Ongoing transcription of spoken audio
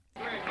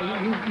You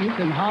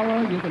can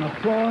holler, you can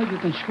applaud, you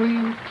can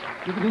scream,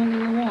 you can do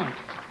anything you want.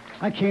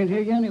 I can't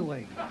hear you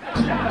anyway.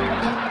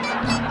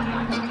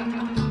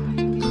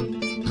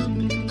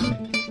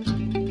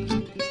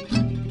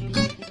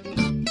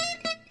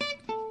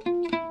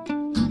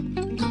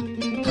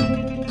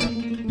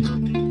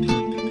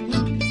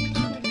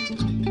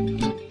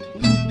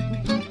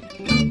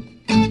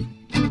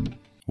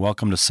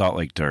 Welcome to Salt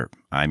Lake Dirt.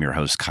 I'm your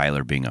host,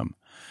 Kyler Bingham.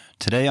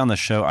 Today on the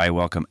show, I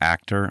welcome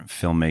actor,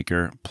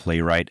 filmmaker,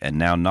 playwright, and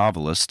now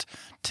novelist,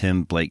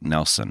 Tim Blake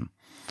Nelson.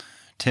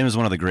 Tim is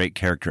one of the great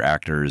character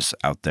actors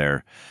out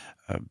there,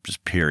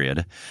 just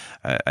period.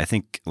 I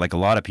think, like a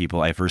lot of people,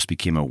 I first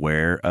became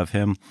aware of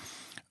him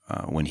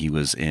when he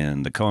was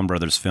in the Coen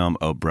Brothers film,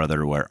 Oh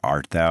Brother, Where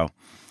Art Thou,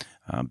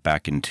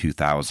 back in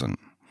 2000.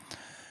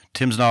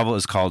 Tim's novel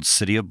is called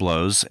City of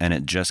Blows, and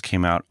it just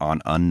came out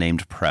on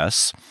Unnamed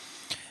Press.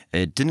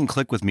 It didn't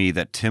click with me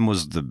that Tim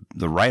was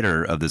the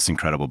writer of this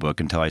incredible book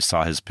until I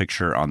saw his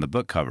picture on the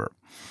book cover.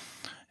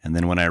 And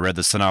then when I read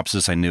the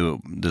synopsis, I knew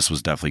this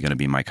was definitely going to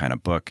be my kind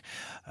of book.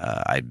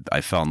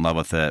 I fell in love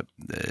with it.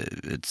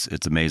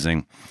 It's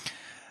amazing.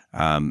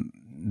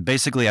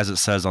 Basically, as it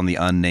says on the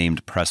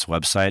Unnamed Press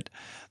website,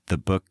 the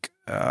book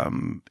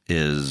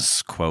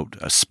is, quote,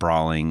 a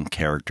sprawling,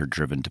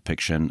 character-driven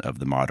depiction of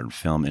the modern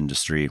film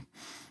industry.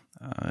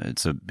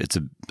 It's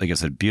like I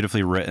said,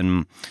 beautifully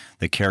written.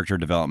 The character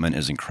development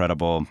is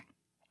incredible.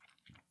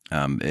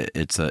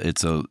 It's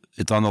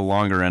on the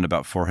longer end,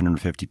 about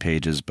 450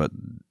 pages, but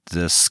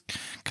this,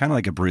 kind of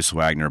like a Bruce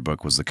Wagner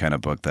book, was the kind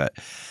of book that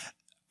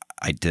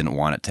I didn't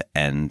want it to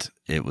end.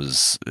 It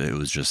was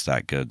just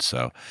that good.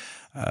 So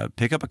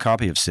pick up a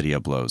copy of City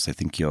of Blows. I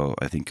think you'll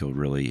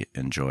really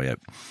enjoy it.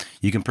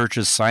 You can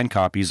purchase signed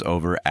copies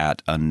over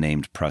at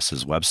Unnamed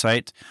Press's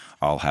website.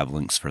 I'll have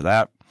links for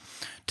that.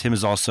 Tim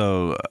is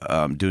also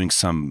doing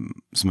some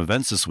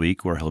events this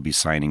week where he'll be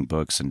signing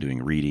books and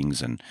doing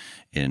readings and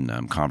in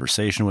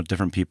conversation with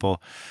different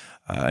people,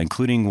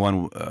 including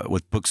one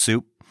with Book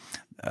Soup.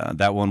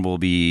 That one will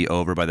be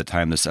over by the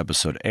time this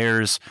episode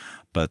airs,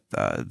 but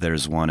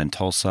there's one in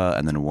Tulsa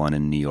and then one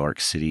in New York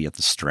City at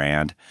the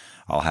Strand.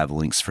 I'll have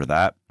links for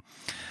that.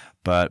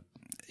 But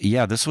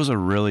yeah, this was a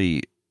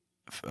really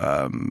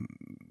a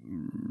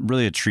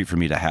treat for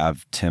me to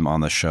have Tim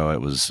on the show.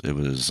 It was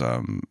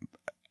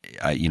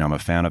I'm a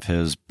fan of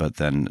his, but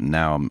then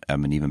now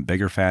I'm an even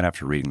bigger fan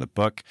after reading the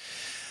book.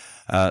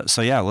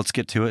 So yeah, let's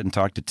get to it and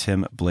talk to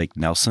Tim Blake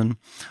Nelson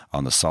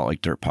on the Salt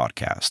Lake Dirt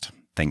podcast.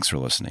 Thanks for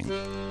listening.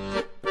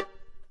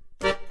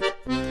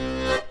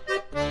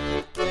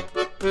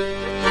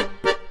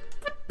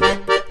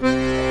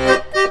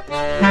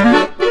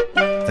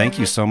 Thank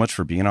you so much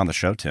for being on the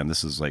show, Tim.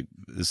 This is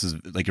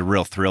like a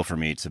real thrill for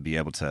me to be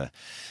able to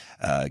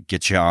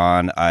get you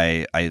on.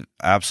 I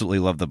absolutely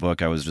love the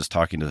book. I was just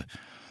talking to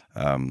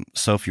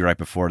Sophie right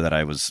before that.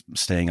 I was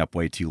staying up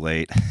way too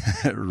late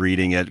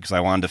reading it because I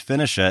wanted to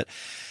finish it.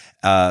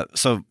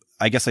 So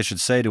I guess I should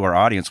say to our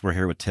audience, we're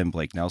here with Tim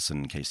Blake Nelson,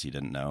 in case you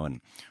didn't know, and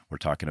we're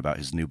talking about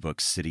his new book,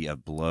 City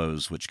of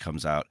Blows, which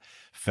comes out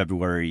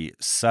February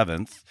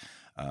 7th.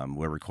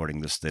 We're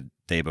recording this the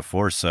day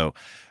before, so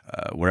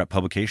we're at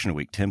publication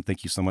week. Tim,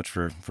 thank you so much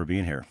for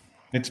being here.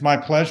 It's my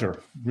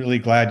pleasure. Really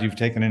glad you've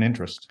taken an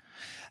interest.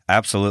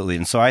 Absolutely.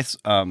 And so I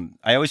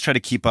always try to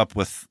keep up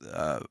with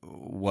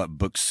what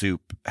Book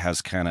Soup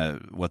has, kind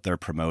of what they're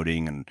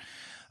promoting. And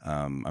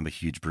I'm a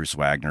huge Bruce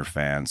Wagner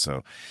fan.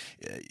 So,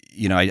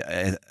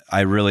 I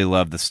really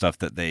love the stuff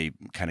that they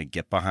kind of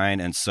get behind.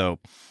 And so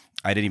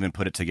I didn't even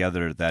put it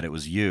together that it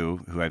was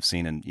you, who I've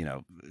seen in,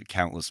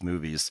 countless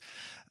movies.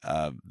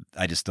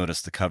 I just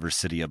noticed the cover,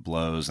 City of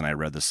Blows, and I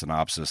read the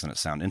synopsis and it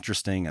sounded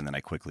interesting. And then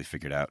I quickly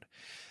figured out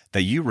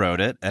that you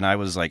wrote it. And I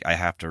was like, I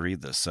have to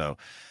read this. So,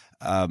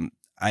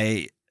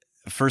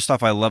 first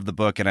off, I love the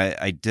book, and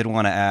I did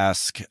want to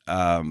ask,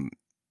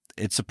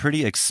 it's a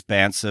pretty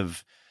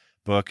expansive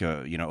book,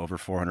 over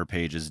 400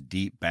 pages,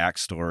 deep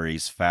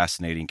backstories,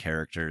 fascinating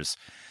characters.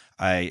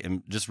 I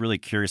am just really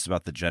curious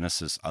about the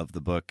genesis of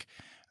the book.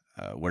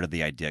 Where did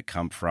the idea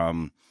come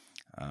from?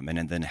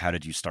 And then how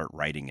did you start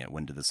writing it?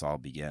 When did this all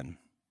begin?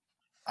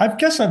 I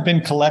guess I've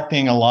been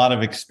collecting a lot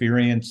of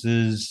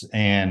experiences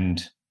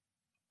and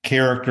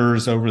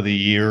characters over the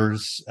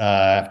years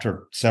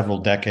after several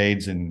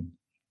decades in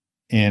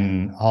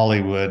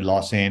Hollywood,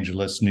 Los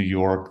Angeles, New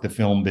York, the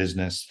film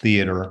business,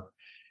 theater,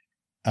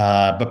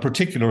 but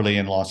particularly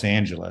in Los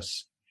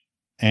Angeles.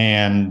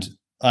 And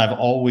I've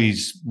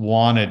always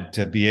wanted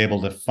to be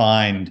able to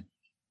find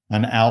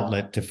an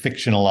outlet to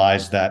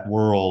fictionalize that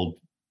world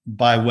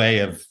by way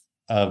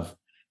of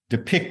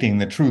depicting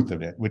the truth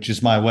of it, which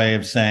is my way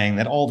of saying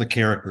that all the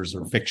characters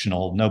are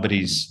fictional.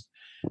 Nobody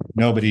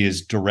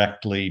is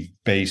directly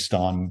based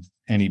on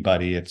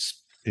anybody. It's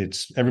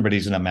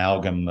everybody's an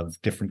amalgam of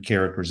different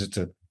characters. It's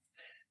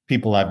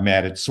people I've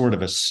met. It's sort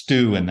of a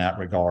stew in that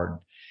regard.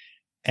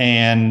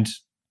 And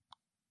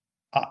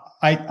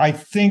I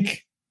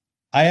think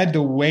I had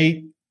to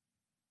wait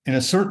in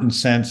a certain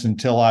sense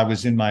until I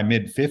was in my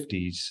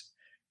mid-50s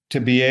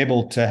to be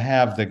able to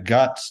have the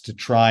guts to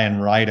try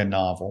and write a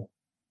novel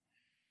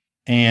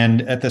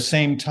And at the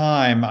same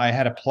time, I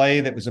had a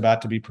play that was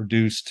about to be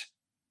produced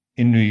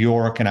in New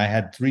York, and I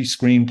had 3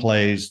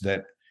 screenplays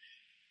that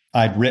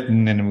I'd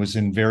written and was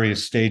in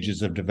various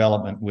stages of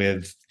development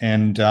with,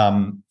 and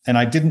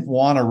I didn't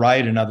want to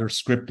write another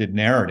scripted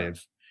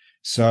narrative,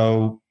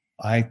 so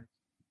I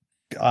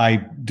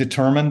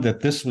determined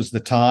that this was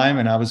the time,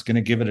 and I was going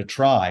to give it a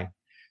try.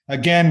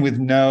 Again, with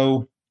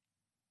no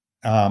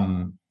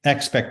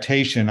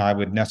expectation I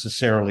would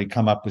necessarily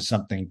come up with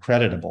something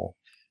creditable.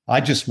 I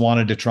just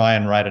wanted to try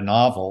and write a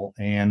novel,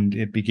 and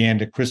it began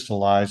to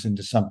crystallize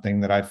into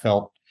something that I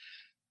felt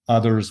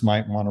others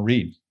might want to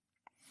read.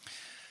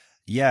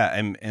 Yeah,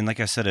 and like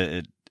I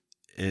said,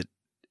 it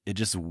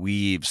just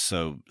weaves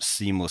so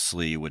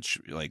seamlessly, which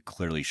like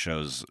clearly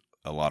shows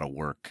a lot of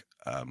work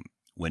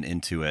went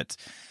into it.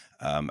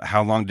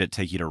 How long did it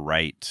take you to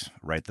write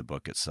the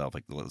book itself?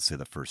 Like, let's say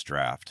the first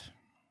draft.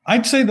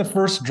 I'd say the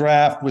first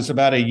draft was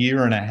about 1.5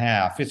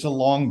 years. It's a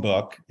long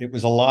book. It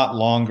was a lot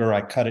longer.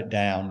 I cut it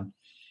down.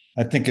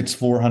 I think it's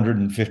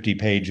 450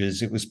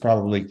 pages. It was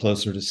probably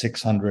closer to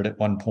 600 at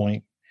one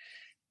point.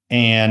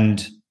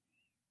 And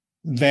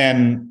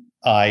then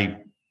I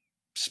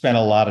spent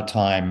a lot of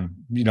time,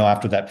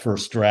 after that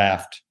first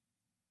draft,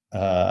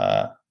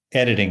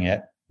 editing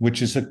it,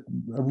 which is a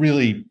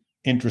really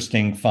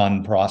interesting,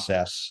 fun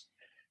process.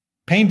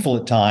 Painful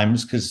at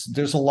times because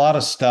there's a lot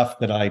of stuff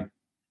that I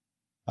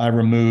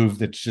removed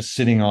that's just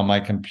sitting on my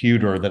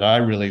computer that I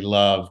really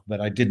love, but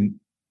I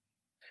didn't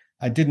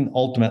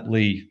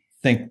ultimately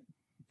think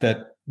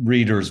that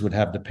readers would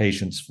have the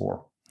patience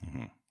for.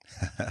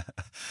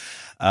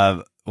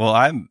 Mm-hmm.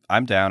 Well,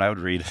 I'm down. I would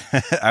read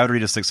I would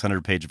read a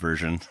 600-page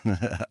version of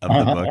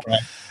the book. Right.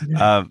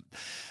 Yeah.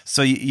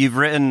 So you've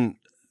written,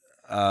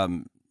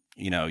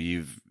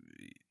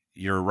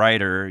 you're a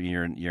writer,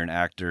 you're an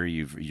actor,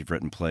 you've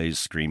written plays,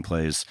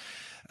 screenplays.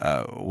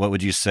 What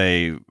would you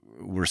say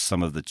were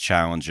some of the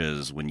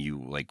challenges when you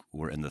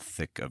were in the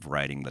thick of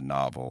writing the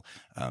novel,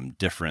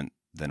 different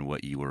than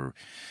what you were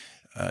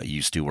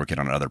used to working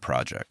on other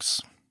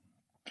projects?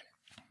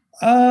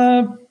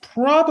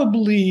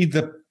 Probably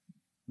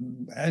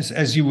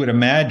as you would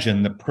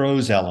imagine, the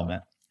prose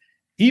element.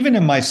 Even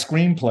in my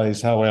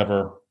screenplays,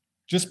 however,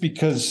 just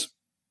because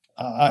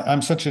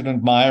I'm such an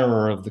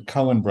admirer of the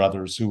Coen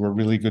brothers, who were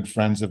really good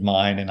friends of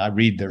mine, and I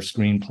read their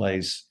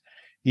screenplays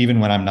even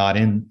when I'm not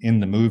in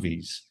the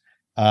movies.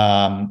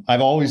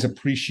 I've always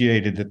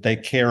appreciated that they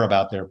care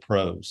about their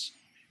prose.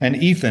 And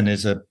Ethan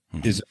is a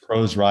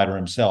prose writer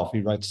himself.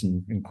 He writes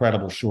some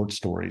incredible short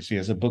stories. He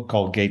has a book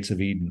called Gates of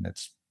Eden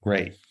that's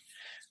great.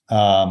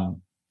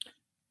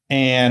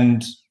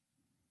 And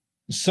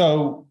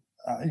so,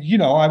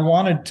 I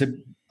wanted to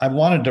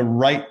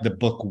write the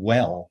book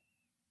well.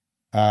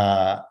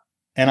 And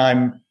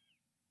I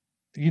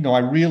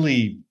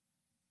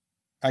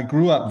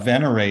grew up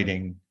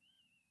venerating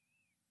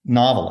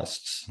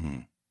novelists.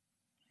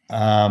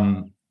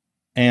 And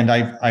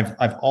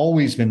I've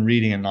always been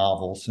reading a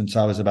novel since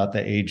I was about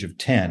the age of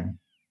 10.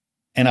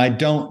 And I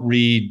don't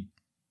read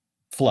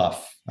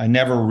fluff. I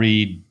never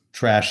read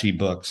trashy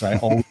books. I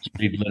always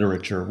read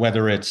literature,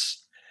 whether it's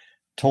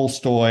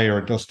Tolstoy or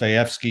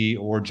Dostoevsky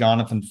or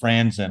Jonathan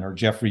Franzen or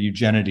Jeffrey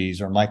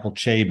Eugenides or Michael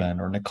Chabon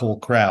or Nicole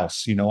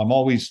Krauss. I'm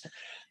always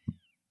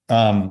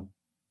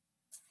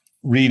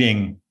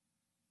reading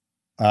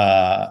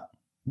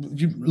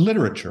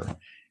literature.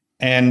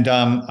 And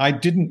I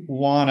didn't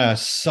want to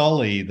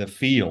sully the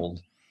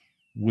field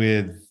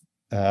with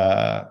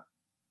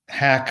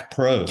hack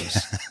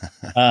prose,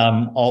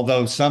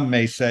 although some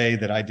may say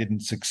that I didn't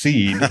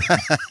succeed.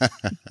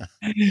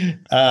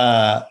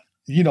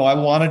 I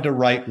wanted to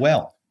write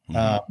well,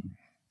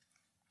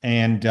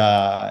 and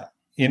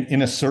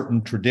in a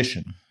certain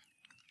tradition.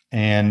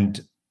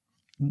 And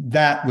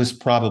that was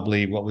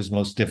probably what was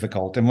most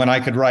difficult. And when I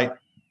could write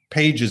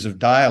pages of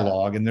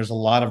dialogue, and there's a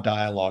lot of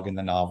dialogue in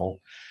the novel,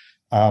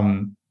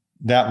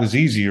 that was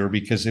easier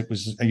because it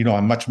was,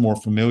 I'm much more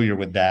familiar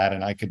with that,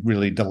 and I could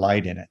really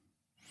delight in it.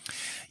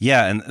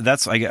 Yeah, and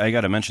that's I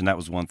got to mention that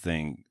was one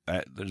thing.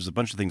 There's a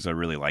bunch of things I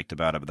really liked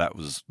about it, but that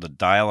was the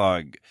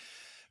dialogue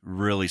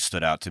really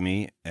stood out to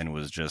me and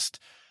was just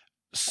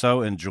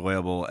so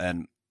enjoyable.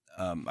 And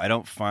I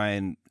don't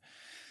find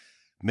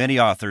many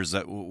authors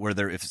that where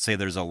there, if say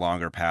there's a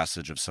longer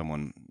passage of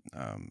someone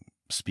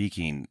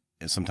speaking,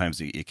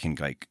 sometimes it can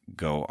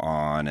go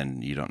on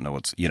and you don't know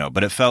what's,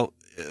 but it felt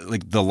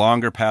like the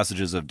longer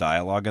passages of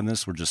dialogue in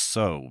this were just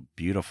so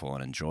beautiful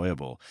and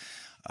enjoyable.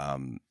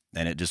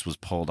 And it just was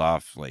pulled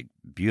off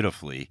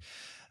beautifully.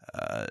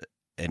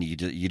 And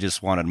you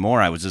just wanted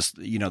more. I was just,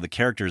 the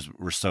characters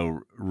were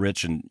so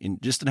rich and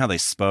just in how they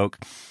spoke.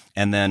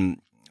 And then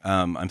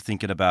I'm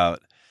thinking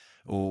about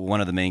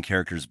one of the main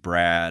characters,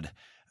 Brad,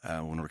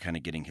 when we're kind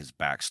of getting his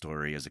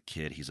backstory as a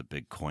kid. He's a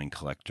big coin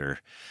collector.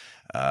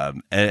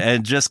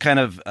 And just kind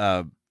of,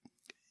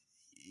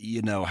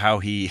 how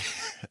he,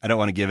 I don't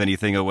want to give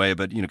anything away,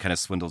 but, kind of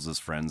swindles his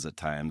friends at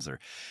times, or,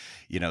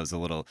 is a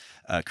little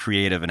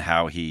creative in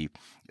how he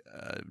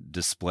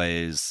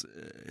displays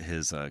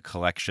his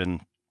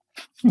collection.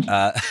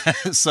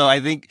 So I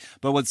think,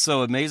 but what's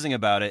so amazing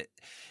about it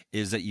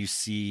is that you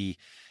see,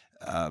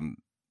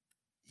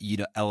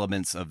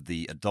 elements of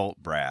the adult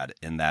Brad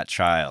in that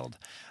child.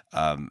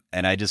 And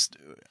it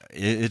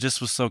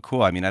just was so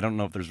cool. I mean, I don't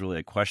know if there's really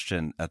a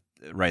question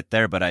right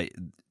there, but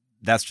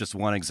that's just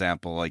one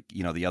example. Like,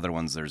 the other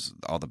ones, there's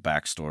all the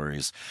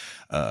backstories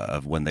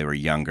of when they were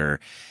younger,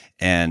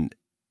 and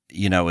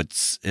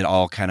it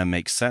all kind of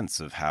makes sense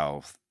of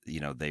how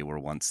they were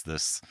once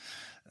this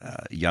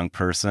young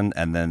person,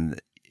 and then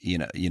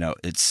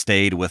it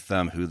stayed with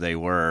them who they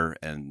were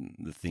and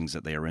the things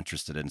that they were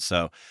interested in.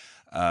 So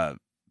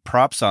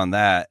props on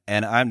that.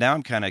 And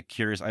I'm kind of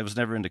curious. I was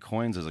never into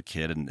coins as a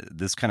kid, and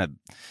this kind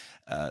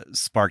of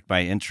sparked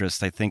my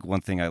interest. I think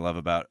one thing I love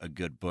about a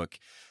good book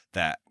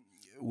that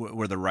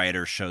where the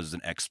writer shows an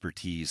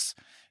expertise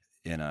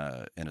in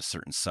a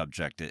certain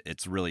subject,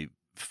 it's really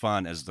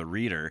fun as the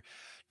reader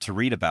to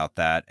read about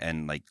that.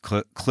 And like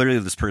clearly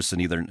this person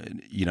either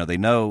they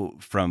know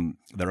from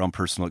their own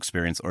personal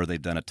experience, or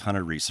they've done a ton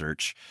of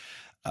research.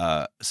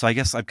 So I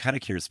guess I'm kind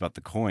of curious about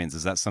the coins.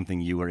 Is that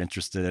something you were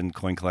interested in,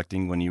 coin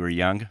collecting, when you were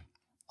young?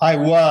 I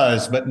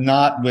was, but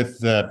not with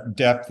the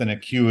depth and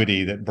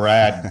acuity that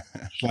Brad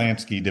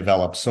Schlansky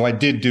developed. So I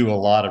did do a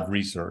lot of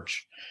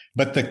research,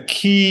 but the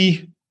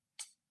key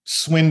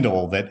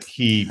swindle that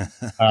he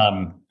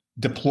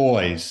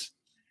deploys,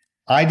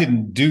 I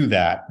didn't do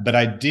that, but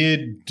I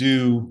did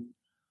do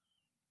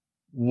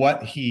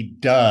what he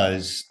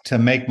does to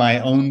make my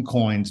own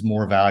coins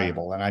more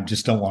valuable. And I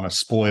just don't want to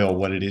spoil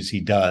what it is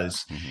he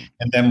does. Mm-hmm.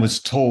 And then was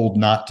told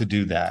not to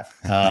do that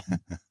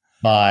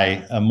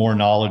by a more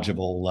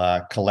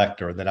knowledgeable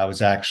collector, that I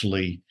was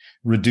actually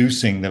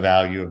reducing the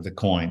value of the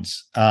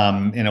coins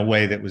in a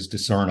way that was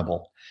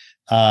discernible.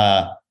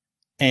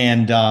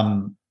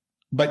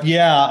 But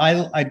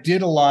yeah, I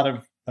did a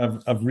lot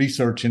of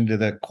research into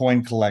the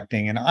coin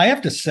collecting, and I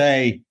have to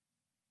say,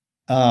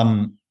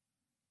 the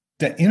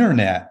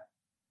internet,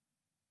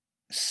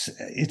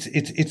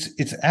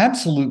 it's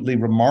absolutely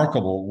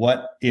remarkable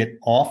what it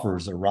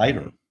offers a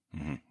writer.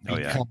 Mm-hmm. Oh,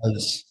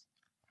 because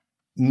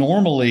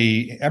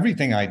normally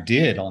everything I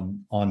did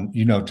on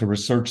to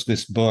research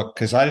this book,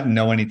 because I didn't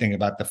know anything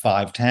about the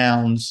 5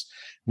 towns,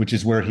 which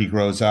is where he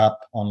grows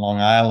up on Long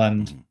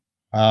Island.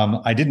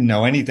 Mm-hmm. I didn't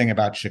know anything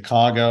about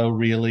Chicago,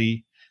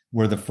 really,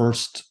 where the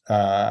first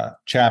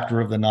chapter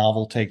of the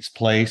novel takes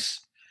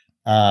place.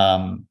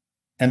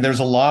 And there's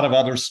a lot of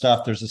other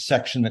stuff. There's a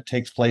section that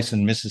takes place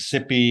in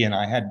Mississippi, and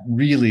I had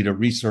really to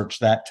research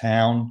that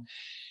town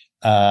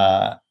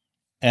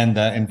and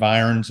the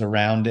environs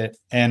around it.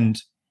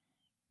 And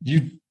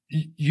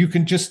you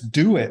can just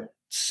do it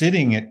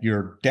sitting at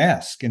your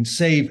desk and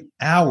save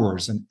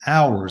hours and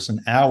hours and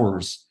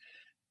hours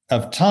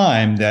of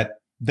time that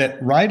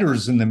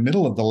writers in the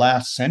middle of the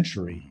last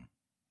century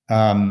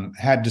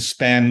had to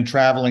spend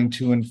traveling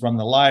to and from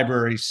the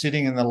library,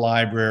 sitting in the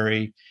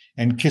library,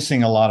 and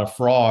kissing a lot of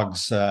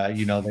frogs,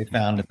 they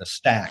found in the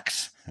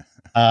stacks.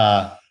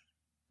 I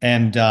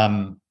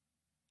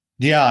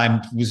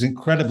was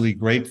incredibly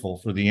grateful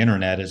for the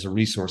internet as a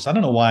resource. I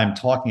don't know why I'm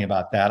talking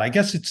about that. I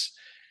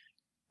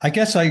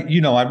guess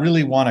I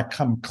really want to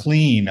come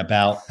clean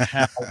about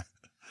how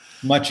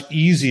much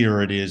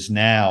easier it is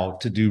now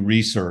to do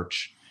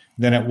research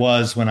than it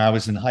was when I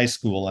was in high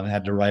school and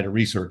had to write a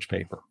research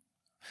paper.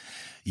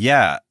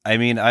 Yeah. I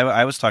mean,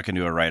 I was talking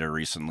to a writer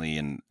recently,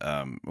 and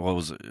it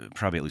was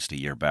probably at least a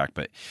year back,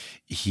 but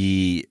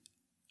he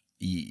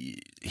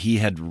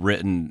had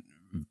written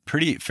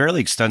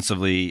fairly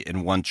extensively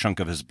in one chunk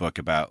of his book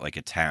about like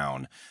a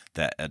town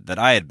that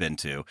I had been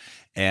to.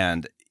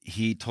 And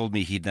he told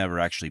me he'd never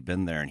actually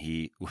been there, and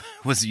he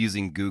was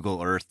using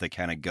Google Earth to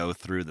kind of go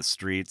through the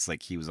streets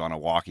like he was on a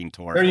walking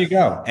tour. There you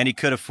go. And he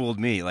could have fooled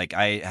me. Like,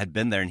 I had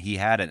been there and he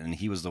hadn't, and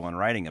he was the one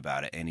writing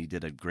about it, and he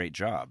did a great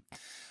job.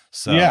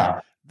 So yeah,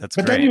 that's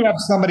great. But then you have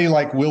somebody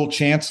like Will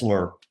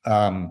Chancellor,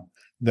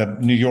 the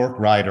New York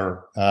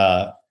writer,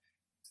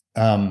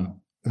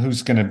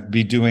 who's going to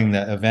be doing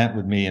the event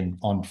with me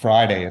on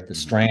Friday at the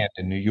Strand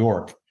in New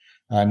York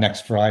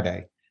next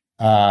Friday.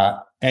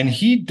 And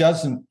he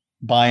doesn't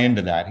buy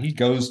into that. He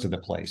goes to the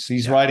place.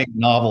 He's writing a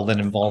novel that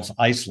involves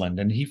Iceland,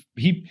 and he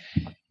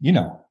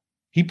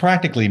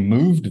practically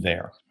moved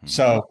there. Mm-hmm.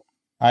 So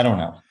I don't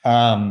know.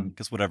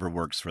 Because whatever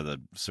works for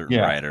the certain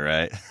writer,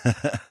 right?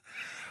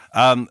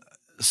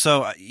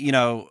 So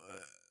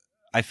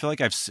I feel like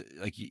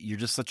you're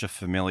just such a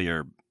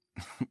familiar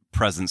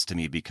presence to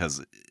me,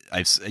 because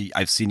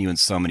I've seen you in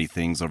so many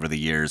things over the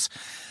years,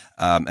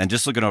 and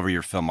just looking over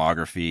your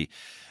filmography,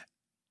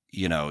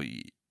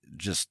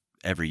 just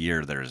every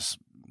year there's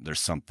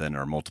something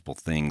or multiple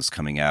things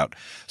coming out.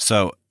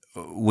 So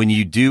when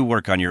you do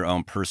work on your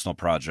own personal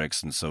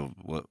projects, and so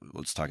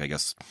let's talk, I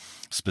guess,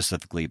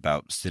 specifically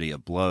about City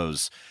of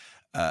Blows,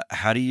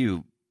 how do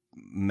you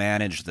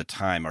manage the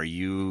time? Are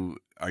you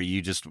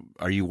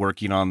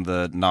working on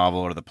the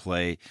novel or the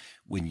play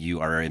when you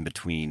are in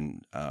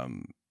between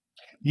acting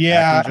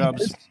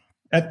jobs?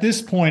 At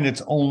this point,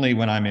 it's only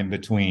when I'm in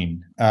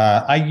between.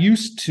 I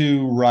used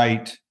to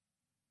write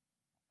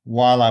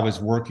while I was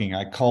working.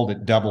 I called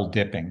it double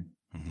dipping.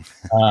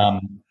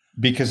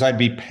 because I'd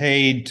be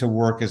paid to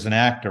work as an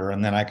actor,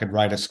 and then I could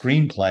write a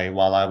screenplay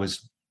while I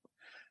was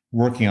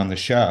working on the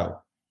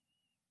show.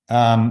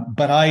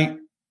 But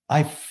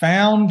I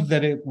found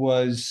that it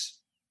was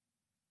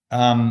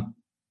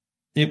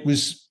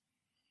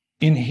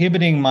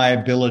inhibiting my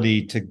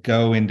ability to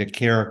go into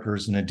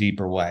characters in a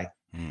deeper way.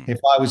 If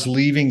I was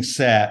leaving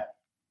set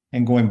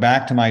and going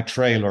back to my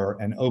trailer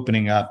and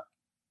opening up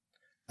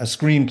a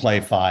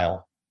screenplay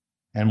file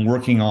and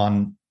working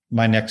on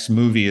my next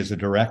movie as a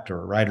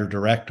director,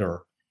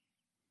 writer-director,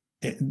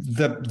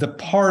 the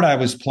part I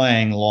was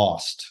playing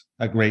lost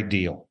a great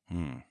deal.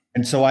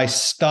 And so I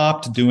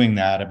stopped doing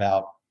that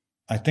about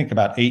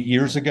 8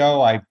 years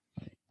ago. I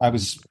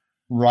was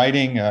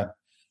writing a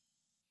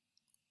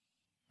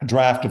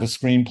draft of a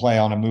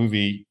screenplay on a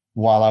movie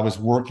while I was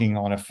working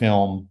on a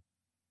film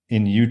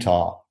in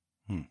Utah.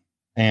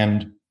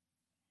 And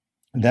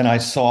then I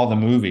saw the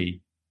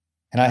movie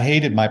and I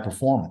hated my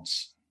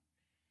performance.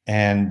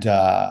 And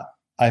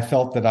I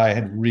felt that I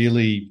had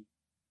really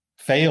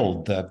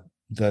failed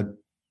the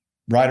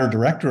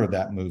writer-director of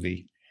that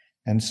movie.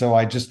 And so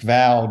I just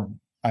vowed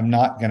I'm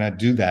not going to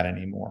do that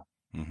anymore.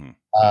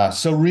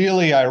 So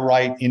really, I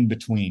write in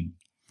between.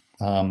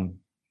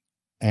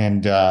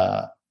 And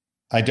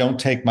I don't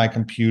take my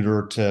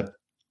computer to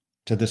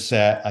the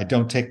set. I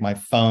don't take my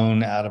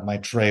phone out of my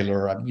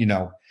trailer.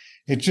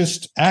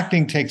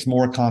 Acting takes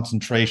more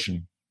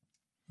concentration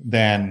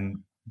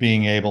than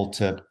being able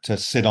to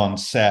sit on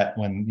set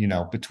when,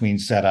 between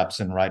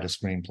setups and write a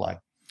screenplay.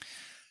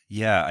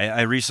 Yeah,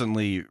 I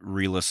recently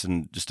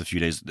re-listened just a few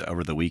days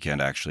over the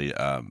weekend, actually,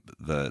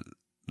 the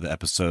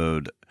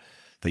episode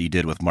that you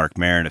did with Marc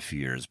Maron a few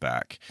years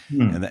back.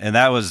 And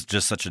that was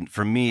just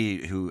for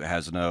me, who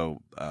has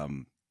no,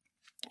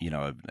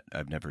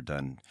 I've never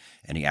done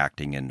any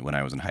acting when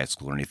I was in high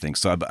school or anything.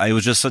 So I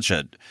was just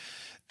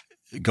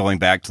going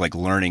back to like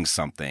learning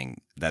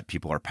something that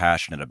people are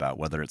passionate about,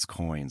 whether it's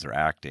coins or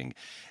acting.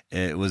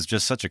 It was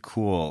just such a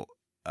cool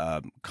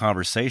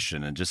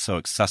conversation and just so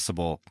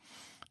accessible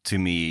to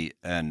me.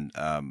 And,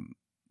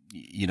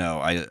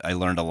 I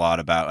learned a lot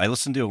about, I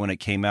listened to it when it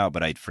came out,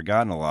 but I'd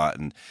forgotten a lot.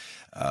 And,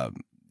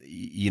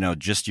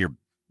 just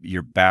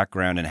your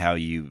background and how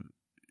you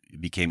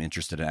became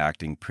interested in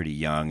acting pretty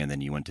young. And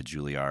then you went to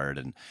Juilliard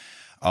and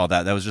all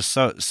that. That was just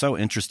so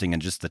interesting.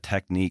 And just the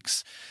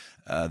techniques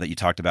that you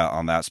talked about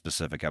on that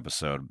specific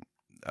episode.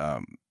 I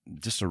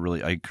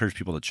encourage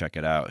people to check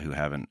it out who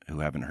haven't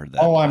heard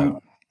that. Oh,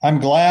 I'm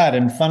glad.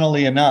 And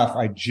funnily enough,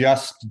 I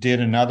just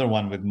did another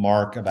one with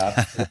Mark about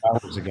 4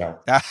 hours ago.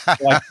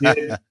 So I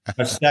did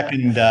a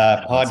second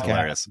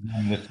podcast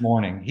this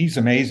morning. He's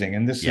amazing.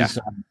 And this is,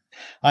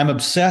 I'm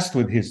obsessed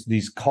with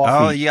these coffee.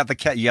 Oh, you got the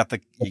cat. You got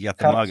the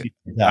mug.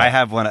 I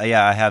have one.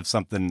 Yeah, I have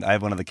something. I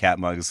have one of the cat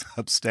mugs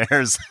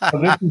upstairs. So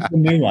this is the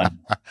new one.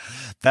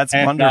 That's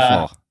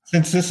wonderful.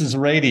 Since this is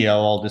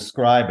radio, I'll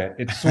describe it.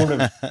 It's sort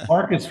of,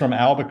 Mark is from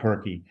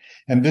Albuquerque,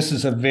 and this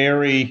is a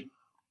very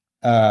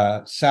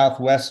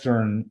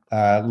southwestern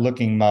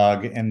looking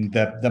mug, and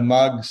the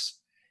mugs,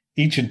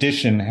 each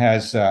edition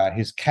has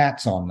his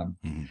cats on them.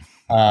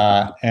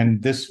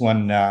 And this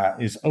one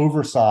is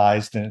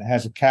oversized, and it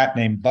has a cat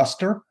named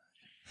Buster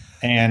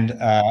and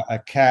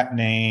a cat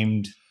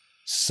named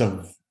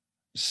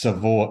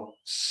Savoy,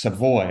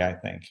 I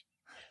think.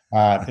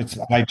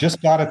 I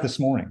just got it this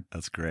morning.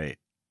 That's great.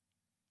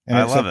 And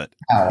I love it.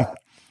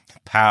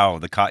 Pow,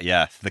 the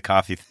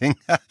coffee thing.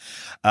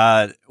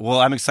 Well,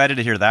 I'm excited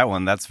to hear that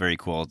one. That's very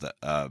cool.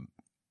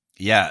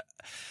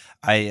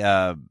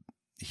 I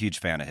huge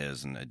fan of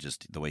his, and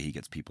just the way he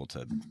gets people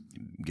to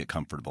get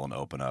comfortable and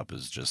open up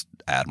is just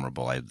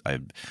admirable. I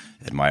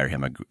admire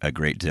him a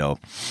great deal.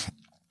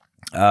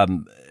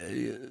 So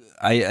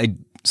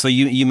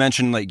you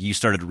mentioned like you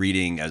started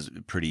reading as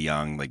pretty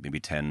young, like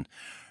maybe 10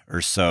 or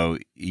so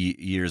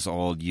years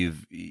old. You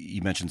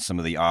mentioned some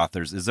of the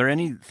authors. Is there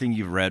anything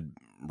you've read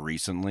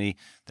recently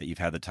that you've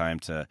had the time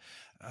to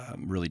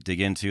really dig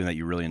into and that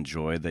you really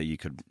enjoyed that you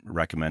could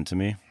recommend to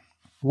me?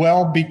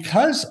 Well,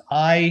 because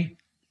I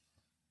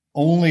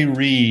only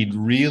read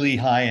really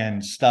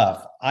high-end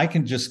stuff, I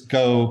can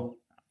go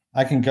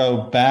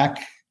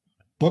back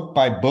book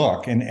by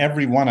book, and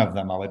every one of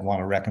them I would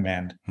want to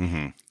recommend.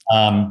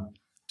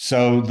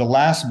 So the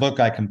last book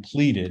I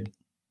completed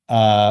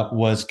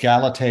was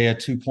Galatea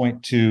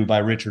 2.2 by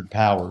Richard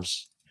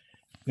Powers.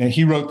 And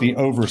he wrote the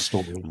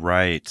Overstory.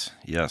 Right.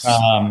 Yes.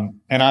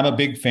 And I'm a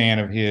big fan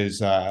of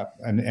his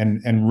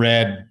and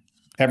read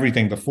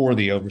everything before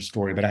the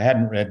Overstory, but I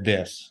hadn't read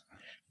this.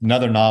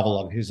 Another novel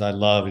of his I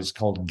love is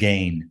called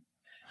Gain.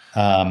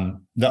 The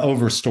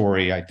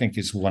Overstory, I think,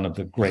 is one of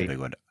the great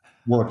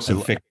works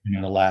of fiction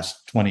in the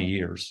last 20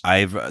 years.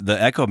 The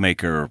Echo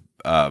Maker.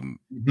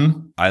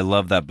 I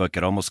love that book.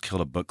 It almost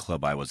killed a book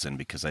club I was in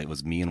because it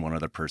was me and one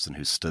other person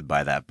who stood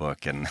by that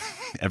book, and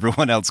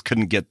everyone else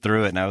couldn't get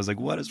through it. And I was like,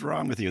 "What is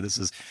wrong with you?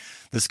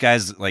 This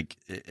guy's like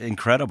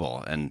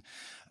incredible." And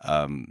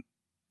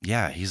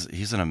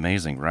he's an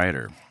amazing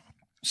writer.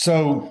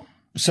 So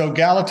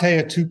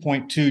Galatea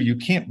 2.2, you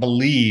can't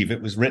believe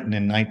it was written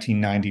in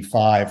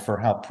 1995 for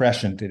how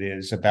prescient it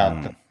is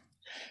about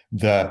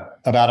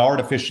about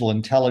artificial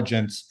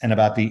intelligence and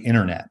about the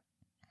internet.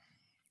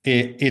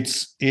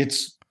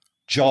 It's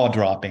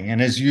jaw-dropping,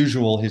 and as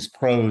usual, his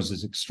prose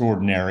is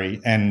extraordinary.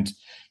 And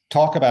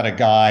talk about a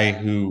guy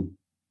who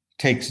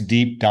takes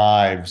deep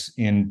dives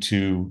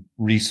into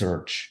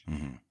research.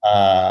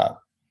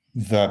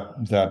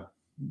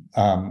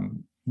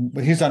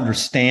 His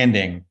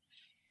understanding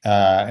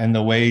and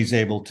the way he's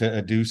able to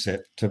adduce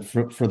it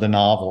for the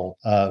novel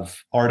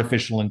of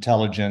artificial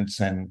intelligence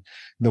and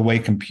the way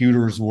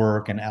computers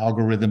work and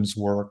algorithms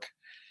work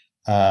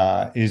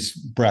is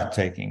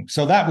breathtaking.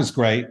 So that was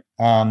great.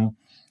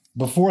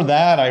 Before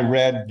that, I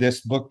read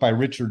this book by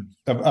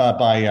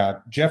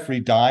Jeffrey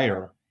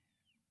Dyer,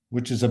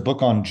 which is a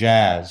book on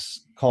jazz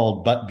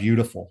called But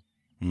Beautiful.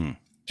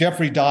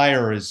 Jeffrey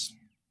Dyer is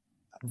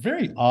a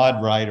very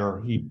odd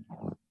writer.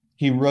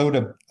 He wrote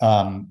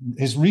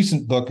his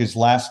recent book is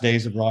Last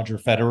Days of Roger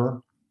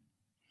Federer.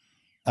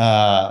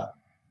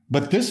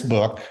 But this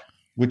book,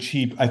 which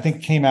I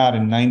think came out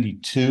in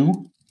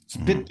 92, it's a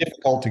bit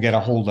difficult to get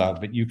a hold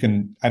of, but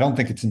I don't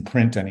think it's in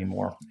print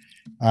anymore.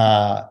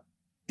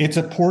 It's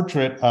a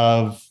portrait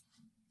of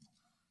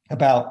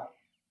about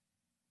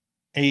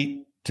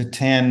 8 to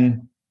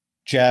 10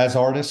 jazz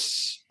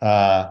artists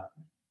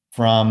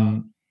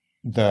from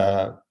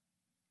the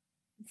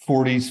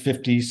 40s,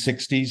 50s,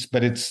 60s,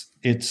 but it's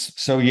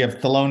so you have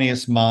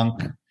Thelonious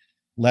Monk,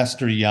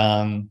 Lester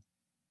Young,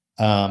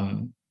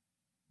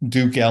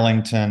 Duke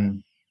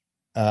Ellington,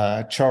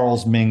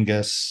 Charles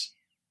Mingus,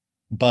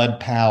 Bud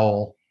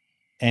Powell,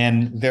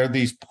 and there are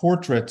these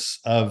portraits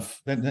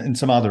and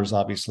some others,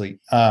 obviously,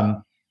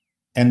 and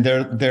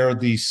there are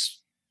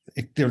these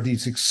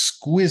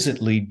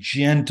exquisitely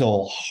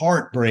gentle,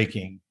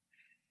 heartbreaking,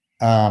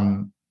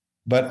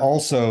 but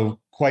also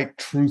quite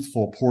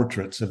truthful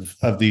portraits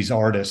of these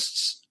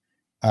artists,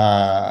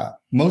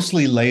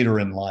 mostly later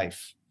in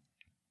life.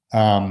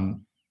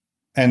 And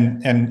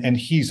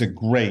he's a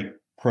great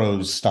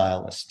prose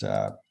stylist,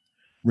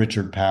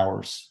 Richard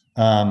Powers.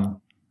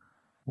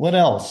 What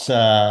else?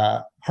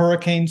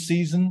 Hurricane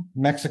Season,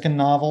 Mexican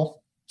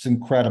novel. It's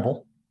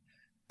incredible.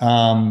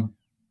 A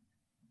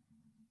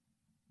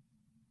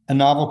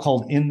novel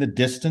called In the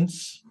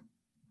Distance.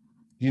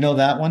 Do you know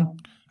that one?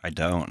 I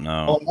don't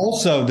know. Oh,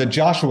 also, the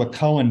Joshua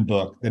Cohen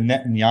book, The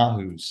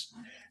Netanyahus.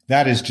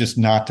 That is just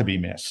not to be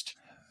missed.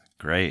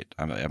 Great.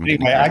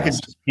 Anyway, I could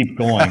just keep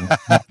going.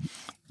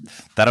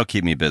 That'll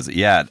keep me busy.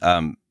 Yeah.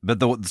 But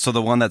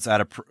the one that's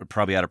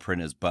probably out of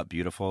print is But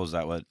Beautiful. Is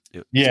that what?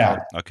 Yeah.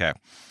 Okay.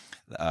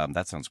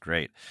 That sounds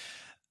great.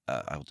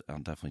 I'll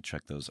definitely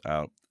check those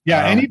out.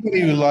 Yeah.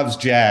 Anybody who loves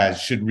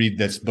jazz should read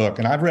this book.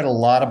 And I've read a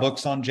lot of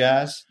books on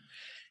jazz.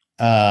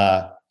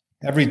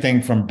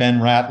 Everything from Ben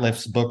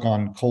Ratliff's book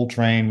on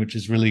Coltrane, which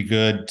is really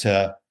good,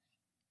 to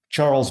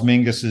Charles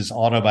Mingus's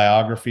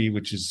autobiography,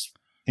 which is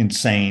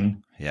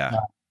insane. Yeah.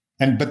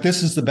 But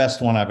this is the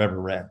best one I've ever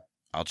read.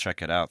 I'll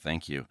check it out.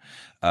 Thank you.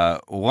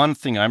 One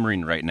thing I'm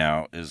reading right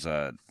now is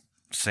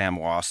Sam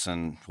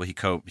Wasson. Well, he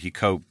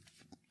co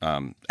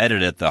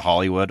edited the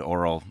Hollywood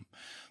oral.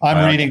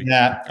 I'm reading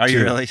that. Are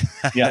you really?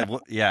 Yeah.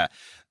 Well, yeah.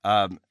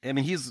 I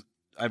mean,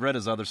 I've read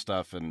his other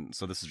stuff, and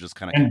so this is just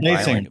kind of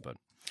compiling it. But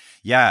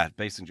yeah,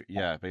 Basinger.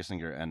 Yeah,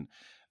 Basinger. And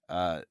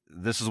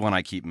this is one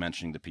I keep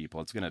mentioning to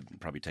people. It's going to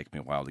probably take me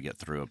a while to get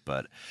through it,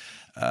 but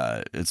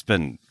it's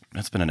been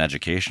an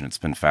education. It's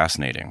been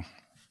fascinating.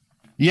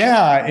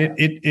 Yeah,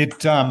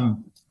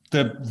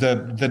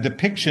 the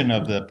depiction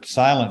of the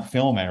silent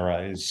film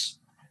era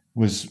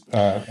was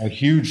a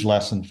huge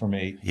lesson for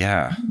me.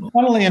 Yeah.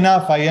 Funnily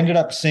enough, I ended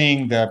up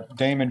seeing the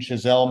Damien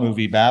Chazelle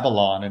movie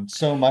Babylon, and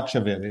so much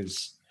of it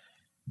is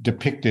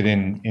depicted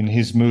in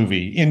his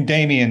movie, in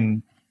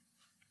Damien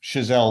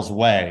Chazelle's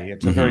way.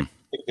 It's a very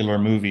particular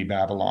movie,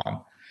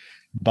 Babylon,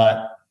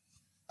 but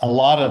a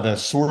lot of the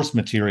source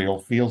material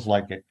feels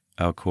like it.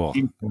 Oh, cool.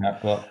 In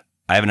that book.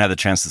 I haven't had the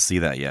chance to see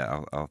that yet.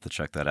 I'll have to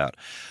check that out.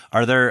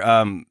 Are there,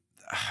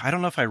 I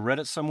don't know if I read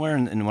it somewhere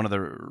in one of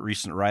the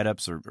recent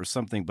write-ups or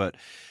something, but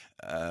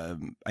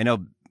I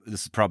know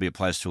this probably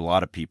applies to a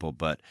lot of people,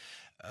 but,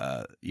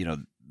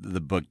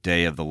 the book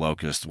Day of the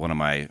Locust, one of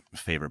my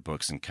favorite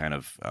books, and kind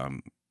of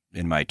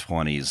in my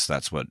 20s,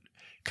 that's what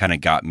kind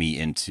of got me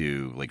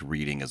into like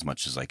reading as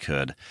much as I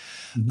could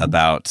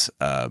about,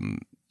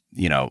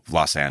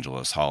 Los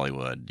Angeles,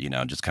 Hollywood,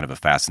 just kind of a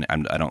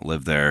fascinating, I don't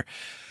live there.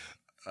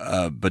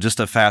 But just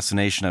a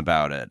fascination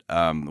about it.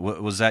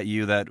 Was that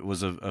you that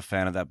was a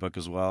fan of that book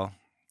as well?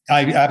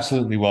 I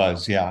absolutely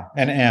was, yeah,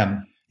 and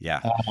am.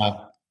 Yeah.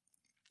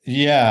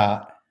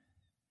 Yeah.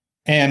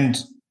 And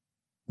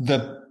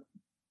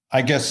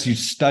I guess you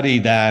study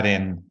that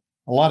a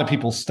lot of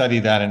people study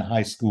that in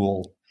high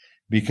school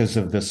because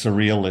of the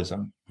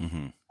surrealism.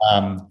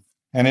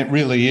 And it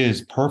really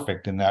is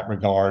perfect in that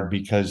regard,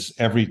 because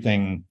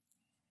everything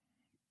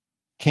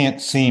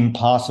can't seem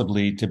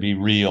possibly to be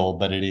real,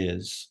 but it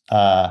is.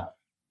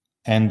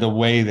 And the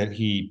way that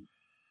he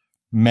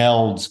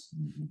melds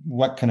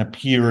what can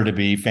appear to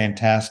be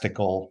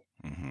fantastical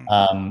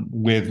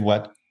with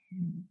what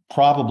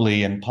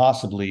probably and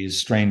possibly is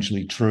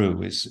strangely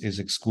true is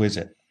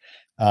exquisite.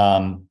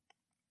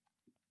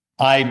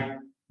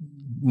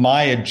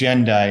 my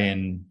agenda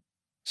in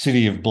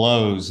City of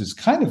Blows is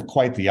kind of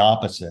quite the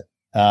opposite.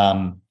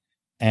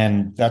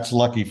 And that's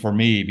lucky for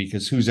me,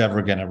 because who's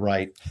ever going to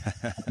write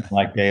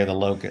like Day of the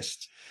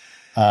Locust?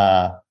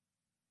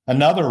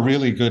 Another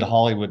really good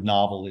Hollywood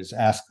novel is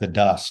Ask the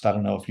Dust. I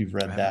don't know if you've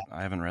read that.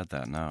 I haven't read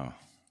that. No,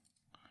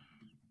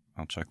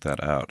 I'll check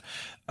that out.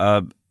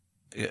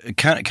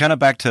 Kind of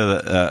back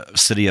to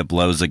City of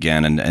Blows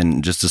again,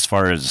 and just as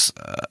far as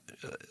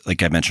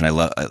like I mentioned,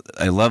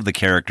 I love the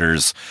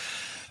characters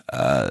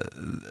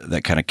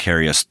that kind of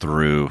carry us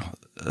through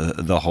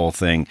the whole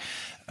thing,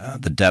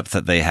 the depth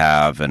that they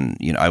have, and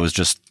I was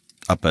just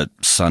up at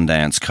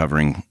Sundance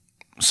covering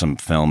some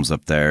films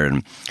up there,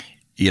 and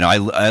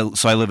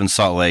so I live in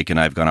Salt Lake, and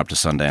I've gone up to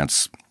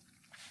Sundance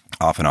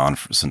off and on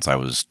since I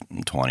was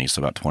 20, so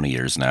about 20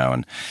 years now,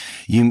 and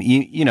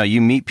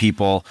you meet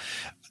people.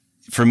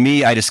 For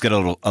me, I just get a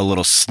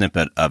little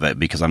snippet of it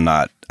because I'm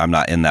not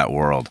in that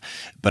world,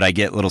 but I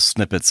get little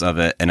snippets of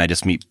it, and I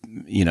just meet,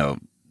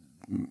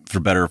 for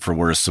better or for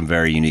worse, some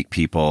very unique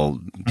people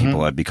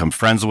I've become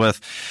friends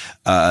with,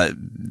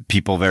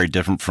 people very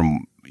different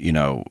from,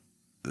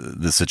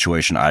 the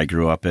situation I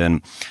grew up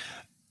in.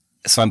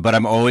 But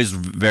I'm always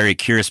very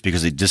curious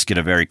because I just get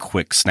a very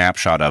quick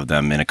snapshot of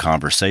them in a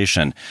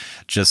conversation,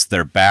 just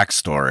their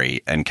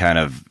backstory and kind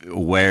of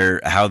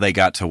how they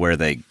got to where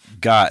they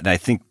got. And I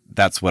think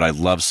that's what I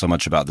love so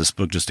much about this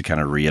book, just to kind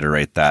of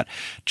reiterate that,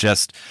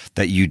 just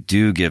that you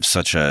do give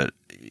such a,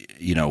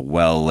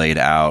 well laid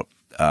out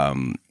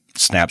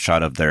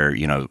snapshot of their,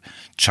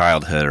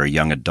 childhood or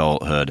young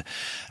adulthood.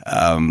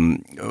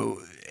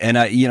 And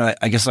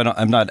I guess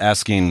I'm not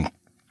asking,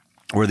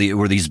 were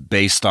these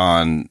based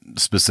on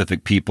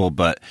specific people,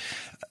 but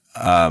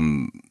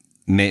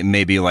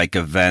maybe like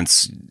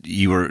events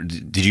were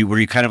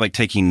you kind of like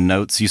taking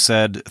notes, you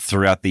said,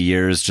 throughout the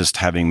years, just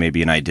having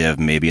maybe an idea of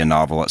maybe a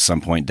novel at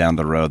some point down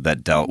the road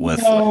that dealt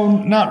with? No,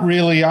 not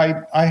really.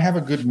 I have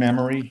a good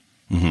memory.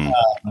 Mm-hmm.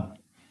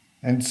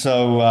 And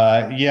so,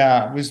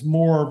 it was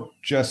more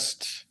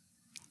just,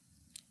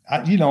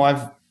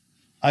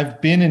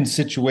 I've been in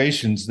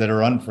situations that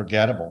are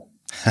unforgettable.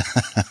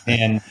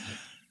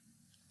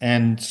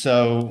 And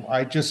so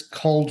I just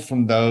culled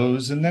from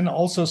those. And then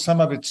also some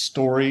of it's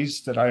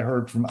stories that I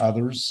heard from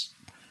others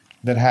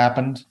that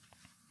happened.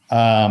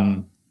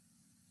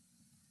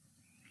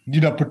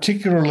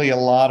 Particularly a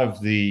lot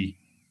of the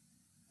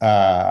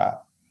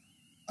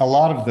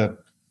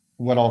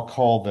what I'll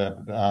call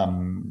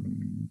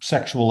the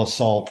sexual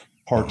assault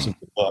parts of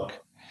the book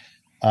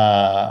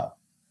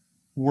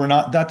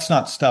that's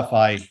not stuff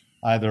I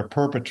either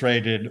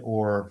perpetrated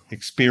or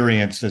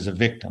experienced as a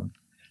victim.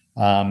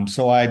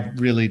 So I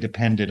really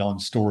depended on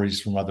stories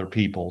from other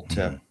people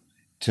to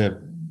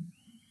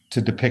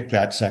depict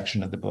that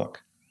section of the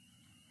book.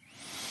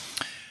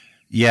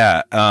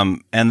 Yeah,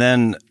 and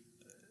then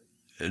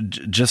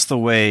just the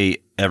way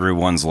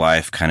everyone's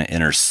life kind of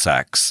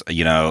intersects,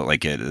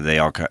 like they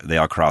all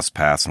cross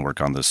paths and work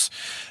on this.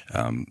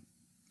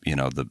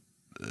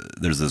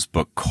 There's this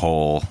book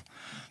Coal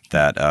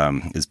that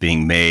is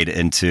being made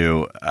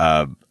into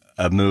a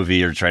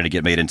movie, or trying to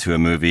get made into a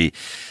movie.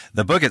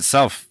 The book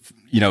itself,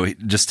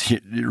 just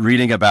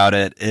reading about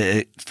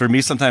it, for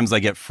me, sometimes I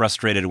get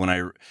frustrated when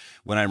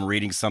I'm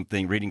reading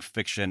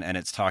fiction, and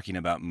it's talking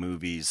about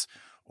movies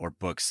or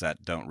books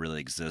that don't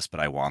really exist, but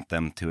I want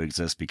them to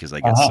exist because I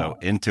get so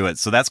into it.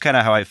 So that's kind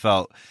of how I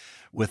felt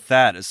with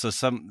that. So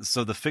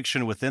the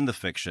fiction within the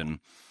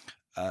fiction,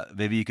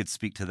 maybe you could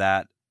speak to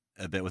that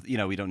a bit with,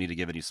 we don't need to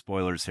give any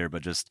spoilers here,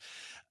 but just,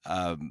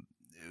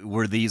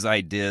 were these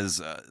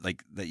ideas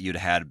like that you'd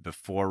had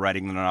before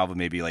writing the novel,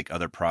 maybe like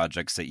other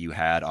projects that you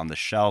had on the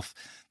shelf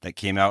that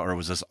came out, or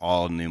was this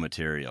all new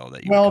material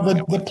that you? Well,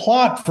 the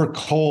plot for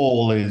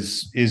Coal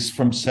is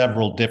from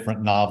several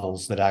different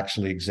novels that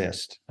actually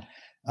exist,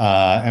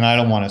 and I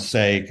don't want to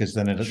say because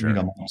then it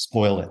might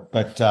spoil it.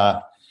 But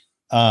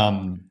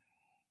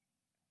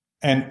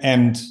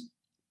and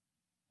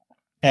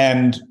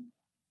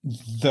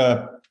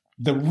the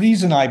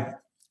reason I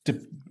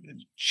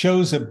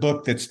chose a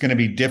book that's going to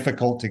be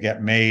difficult to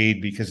get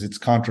made because it's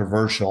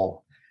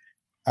controversial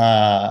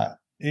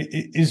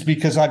is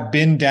because I've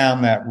been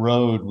down that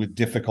road with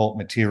difficult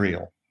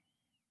material,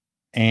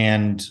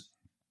 and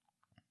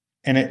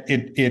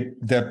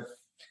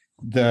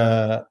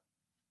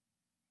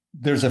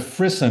there's a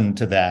frisson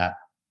to that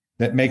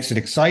makes it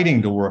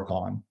exciting to work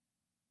on,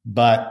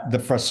 but the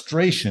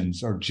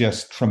frustrations are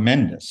just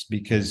tremendous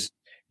because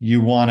you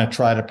want to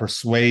try to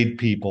persuade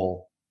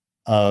people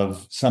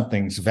of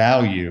something's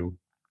value,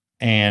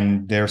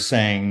 and they're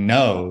saying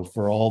no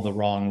for all the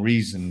wrong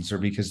reasons, or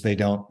because they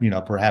don't,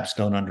 perhaps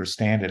don't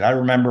understand it. I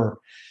remember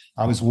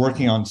I was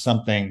working on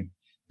something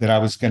that I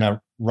was going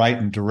to write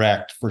and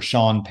direct for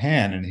Sean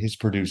Penn and his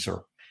producer.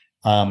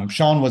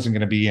 Sean wasn't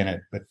going to be in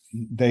it, but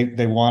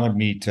they wanted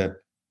me to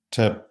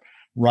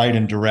write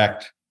and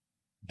direct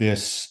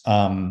this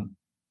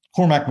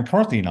Cormac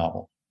McCarthy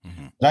novel.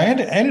 Mm-hmm. That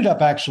I ended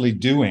up actually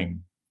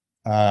doing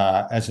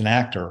as an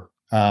actor,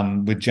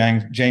 with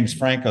James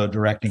Franco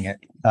directing it,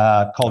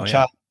 called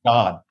Child of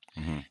God.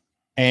 Mm-hmm.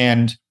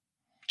 And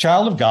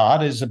Child of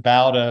God is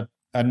about a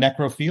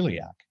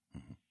necrophiliac.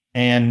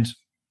 And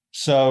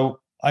so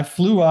I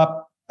flew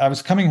up. I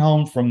was coming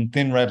home from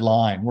Thin Red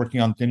Line,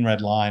 working on Thin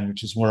Red Line,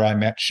 which is where I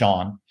met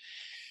Sean.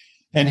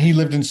 And he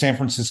lived in San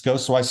Francisco.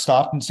 So I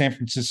stopped in San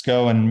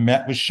Francisco and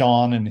met with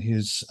Sean and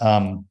his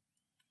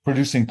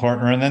producing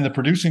partner. And then the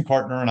producing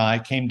partner and I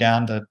came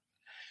down to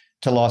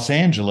Los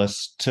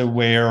Angeles, to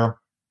where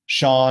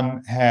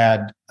Sean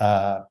had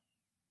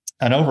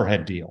an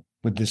overhead deal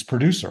with this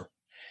producer.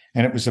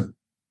 And it was a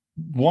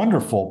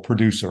wonderful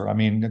producer. I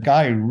mean, the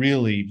guy who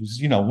really was,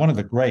 one of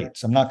the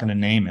greats. I'm not going to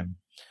name him.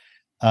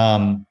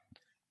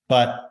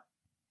 But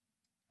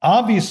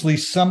obviously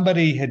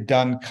somebody had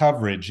done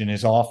coverage in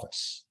his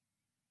office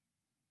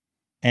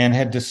and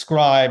had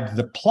described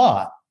the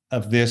plot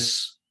of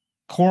this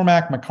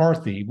Cormac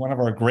McCarthy, one of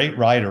our great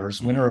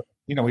writers, winner,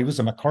 he was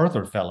a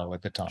MacArthur Fellow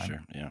at the time.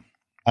 Sure,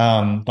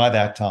 yeah. By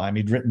that time,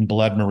 he'd written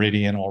Blood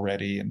Meridian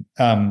already, and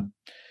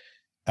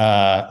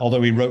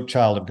although he wrote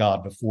Child of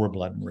God before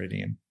Blood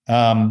Meridian.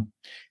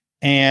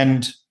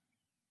 And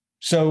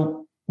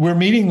so we're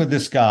meeting with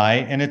this guy,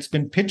 and it's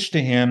been pitched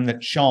to him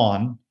that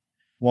Sean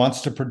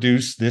wants to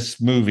produce this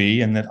movie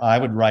and that I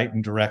would write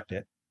and direct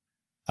it,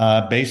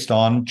 based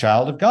on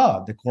Child of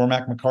God, the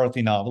Cormac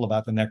McCarthy novel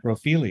about the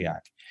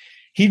necrophiliac.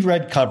 He'd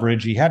read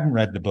coverage. He hadn't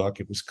read the book.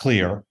 It was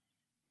clear.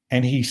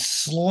 And he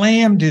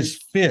slammed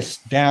his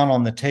fist down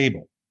on the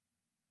table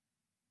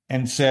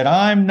and said,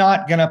 "I'm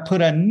not going to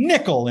put a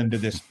nickel into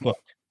this book.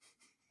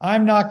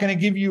 I'm not going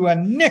to give you a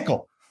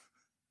nickel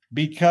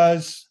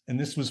because," and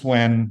this was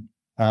when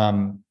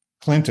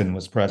Clinton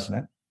was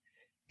president,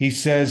 he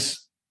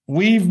says,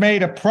 "We've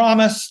made a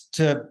promise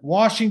to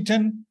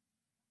Washington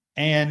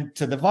and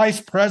to the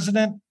vice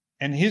president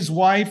and his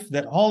wife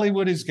that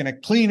Hollywood is going to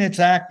clean its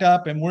act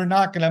up, and we're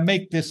not going to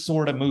make this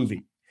sort of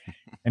movie."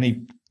 And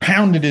he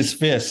pounded his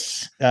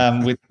fists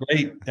with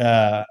great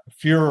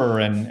furor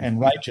and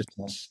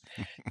righteousness.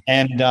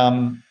 And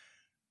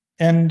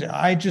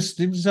I just,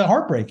 it was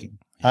heartbreaking.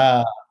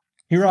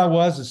 Here I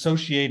was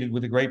associated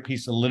with a great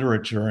piece of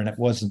literature, and it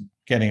wasn't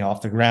getting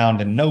off the ground,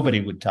 and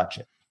nobody would touch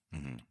it.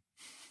 Mm-hmm.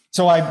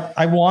 So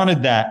I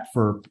wanted that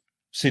for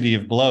City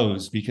of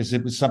Blows because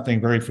it was something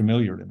very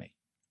familiar to me.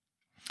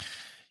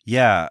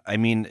 Yeah, I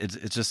mean,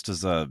 it just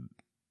as a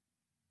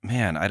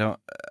man,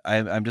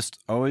 I'm just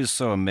always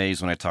so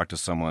amazed when I talk to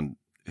someone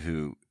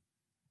who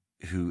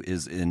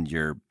is in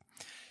your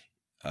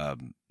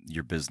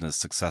business,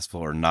 successful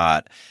or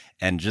not,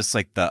 and just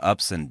like the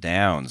ups and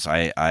downs.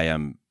 I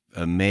am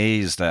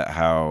amazed at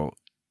how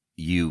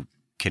you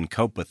can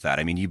cope with that.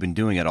 I mean, you've been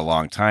doing it a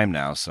long time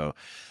now, so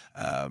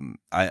I'm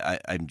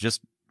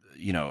just,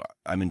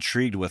 I'm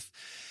intrigued with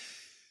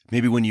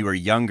maybe when you were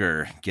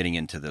younger getting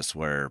into this,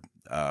 where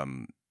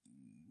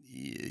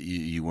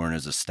you weren't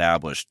as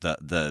established,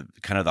 the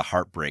kind of the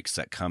heartbreaks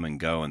that come and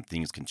go and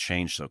things can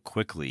change so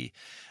quickly.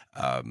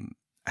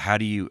 How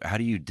do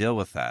you deal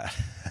with that?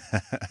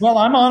 Well,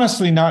 I'm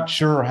honestly not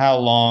sure how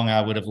long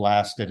I would have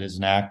lasted as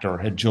an actor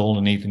had Joel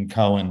and Ethan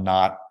Coen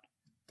not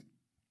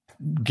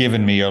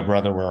given me "Oh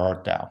Brother, Where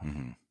Art Thou?"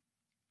 Mm-hmm.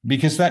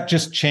 Because that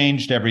just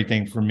changed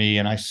everything for me,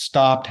 and I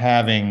stopped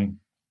having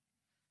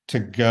to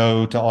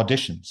go to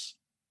auditions.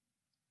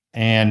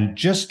 And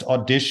just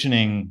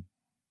auditioning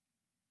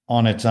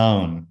on its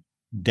own,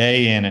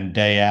 day in and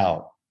day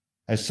out,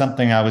 as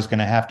something I was going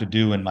to have to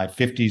do in my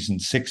 50s and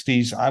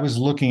 60s, I was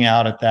looking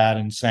out at that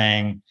and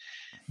saying,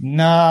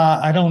 nah,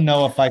 I don't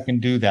know if I can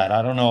do that.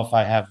 I don't know if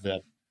I have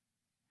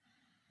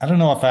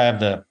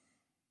the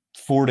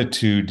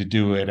fortitude to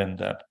do it, and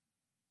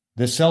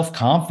the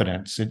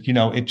self-confidence.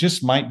 It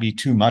just might be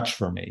too much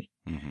for me.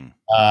 Mm-hmm.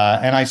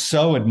 And I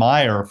so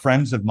admire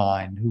friends of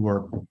mine who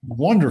are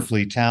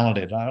wonderfully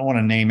talented. I don't want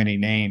to name any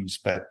names,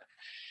 but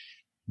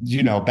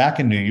back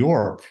in New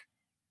York,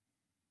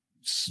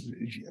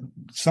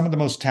 some of the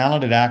most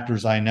talented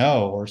actors I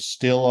know are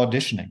still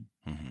auditioning.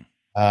 Mm-hmm.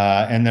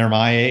 And they're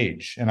my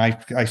age. And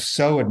I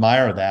so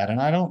admire that. And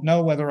I don't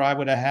know whether I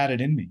would have had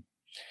it in me.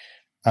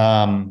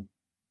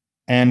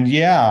 And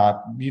yeah,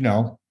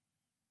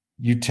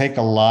 you take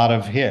a lot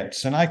of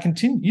hits, and I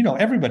continue,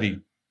 everybody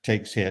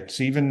takes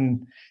hits,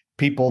 even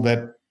people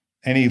that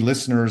any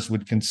listeners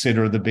would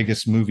consider the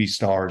biggest movie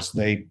stars.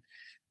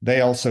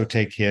 They also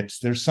take hits.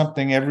 There's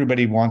something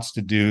everybody wants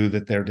to do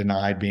that they're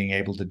denied being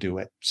able to do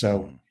it.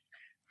 So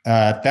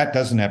that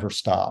doesn't ever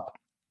stop.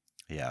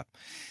 Yeah.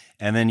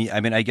 And then,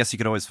 I mean, I guess you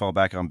could always fall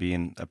back on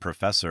being a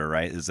professor,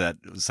 right? Is that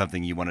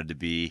something you wanted to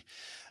be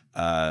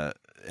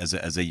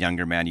as a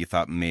younger man? You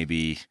thought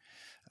maybe...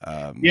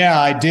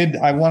 Yeah, I did.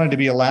 I wanted to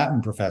be a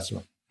Latin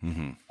professor.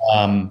 Mm-hmm.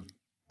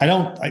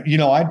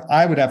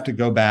 I would have to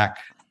go back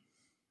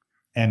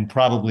and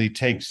probably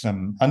take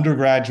some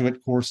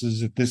undergraduate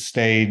courses at this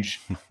stage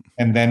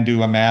and then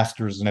do a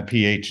master's and a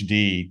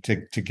PhD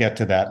to get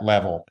to that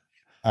level.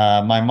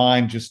 My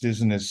mind just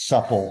isn't as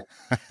supple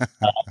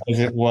as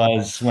it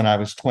was when I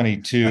was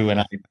 22, and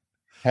I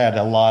had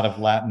a lot of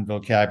Latin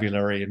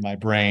vocabulary in my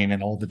brain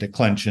and all the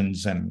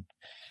declensions. And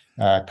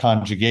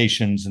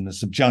conjugations and the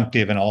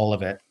subjunctive and all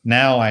of it.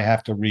 Now I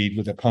have to read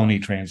with a pony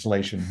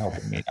translation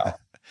helping me out.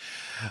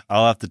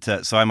 I'll have to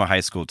tell. So I'm a high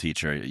school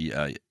teacher,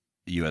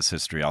 U.S.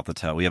 history. I'll have to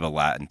tell. We have a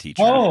Latin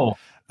teacher. Oh,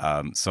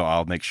 so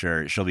I'll make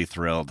sure she'll be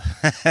thrilled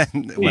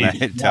when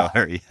I tell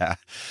her. Yeah,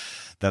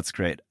 that's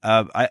great.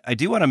 I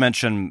do want to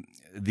mention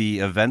the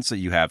events that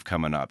you have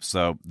coming up.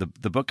 So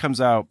the book comes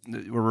out.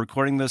 We're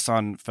recording this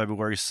on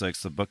February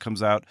 6th. The book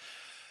comes out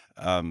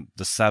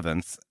the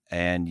 7th,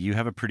 and you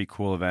have a pretty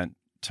cool event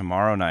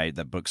tomorrow night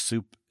that Book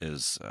Soup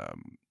is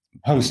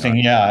hosting.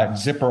 Yeah, at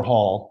Zipper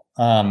Hall.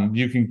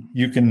 You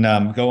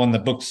can go on the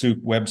Book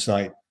Soup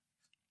website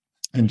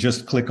and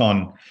just click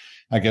on,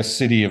 I guess,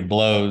 City of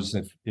Blows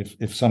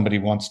if somebody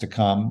wants to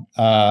come.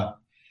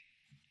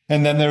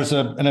 And then there's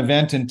an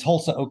event in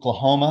Tulsa,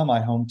 Oklahoma, my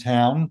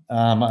hometown.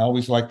 I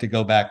always like to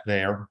go back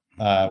there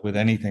with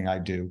anything I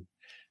do.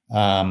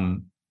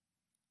 And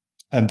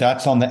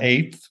that's on the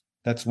 8th.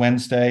 That's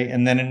Wednesday.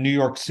 And then in New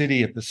York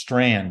City at the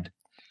Strand,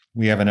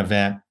 we have an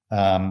event.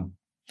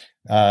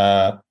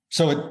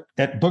 So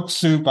at Book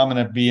Soup, I'm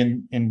going to be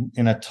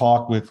in a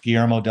talk with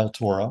Guillermo del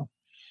Toro,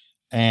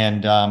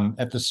 and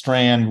at the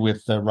Strand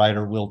with the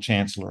writer Will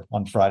Chancellor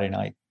on Friday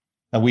night,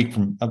 a week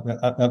from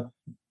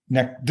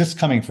this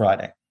coming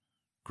Friday.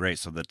 Great.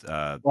 So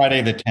that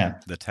Friday the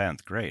 10th. The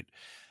 10th. Great.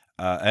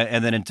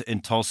 And then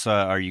in Tulsa,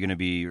 are you going to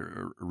be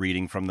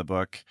reading from the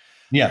book?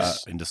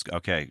 Yes.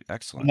 Okay.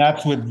 Excellent.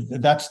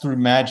 And that's through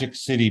Magic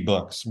City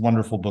Books,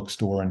 wonderful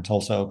bookstore in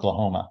Tulsa,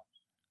 Oklahoma.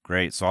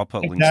 Great. So I'll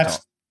put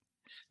links.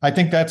 I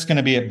think that's going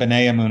to be at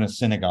B'nai Amuna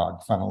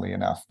Synagogue, funnily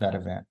enough, that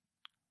event.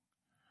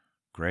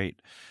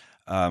 Great.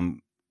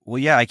 Well,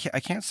 yeah, I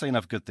can't say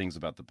enough good things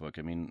about the book.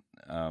 I mean,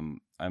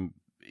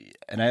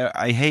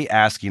 I hate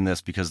asking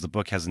this because the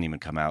book hasn't even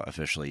come out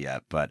officially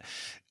yet, but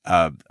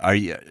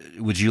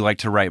would you like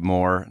to write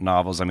more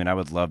novels? I mean, I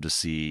would love to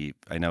see,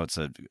 I know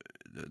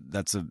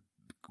that's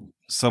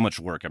so much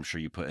work I'm sure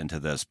you put into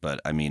this,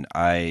 but I mean,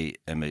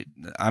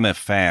 I'm a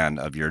fan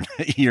of your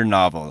your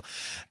novel,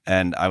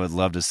 and I would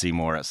love to see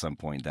more at some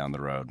point down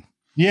the road.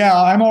 Yeah,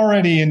 I'm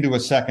already into a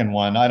second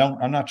one.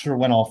 I'm not sure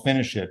when I'll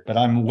finish it, but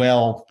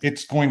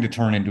it's going to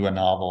turn into a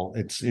novel.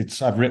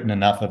 I've written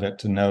enough of it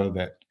to know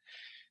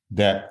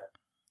that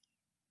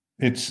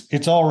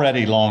it's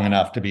already long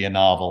enough to be a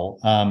novel.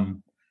 I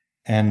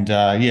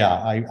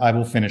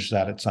will finish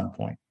that at some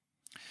point,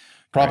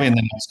 probably in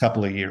the next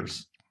couple of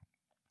years.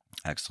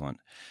 Excellent.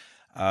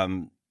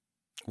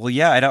 Well,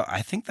 yeah,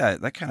 I think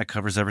that kind of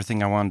covers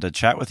everything I wanted to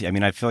chat with you. I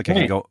mean, I feel like I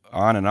could go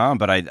on and on,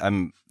 but I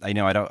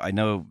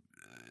know,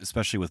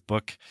 especially with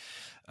book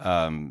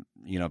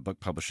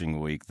publishing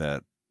week,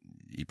 that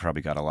you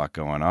probably got a lot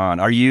going on.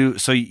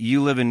 So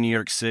you live in New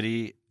York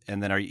City,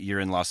 and then you're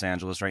in Los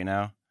Angeles right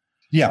now?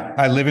 Yeah,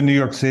 I live in New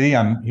York City.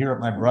 I'm here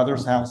at my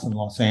brother's house in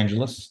Los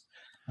Angeles.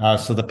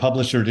 So the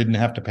publisher didn't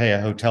have to pay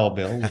a hotel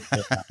bill.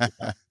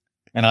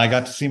 And I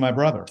got to see my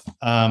brother.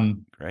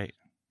 Great.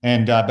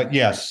 But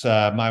yes,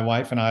 my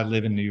wife and I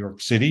live in New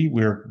York City.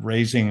 We're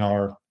raising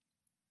where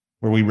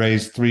we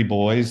raised 3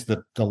 boys.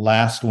 The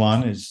last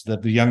one the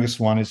youngest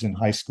one is in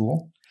high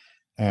school.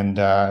 And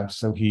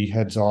so he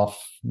heads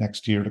off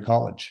next year to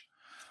college.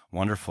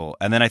 Wonderful.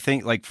 And then I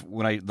think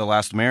the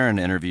last Marin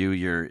interview,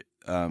 your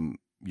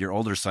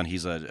older son,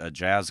 he's a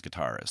jazz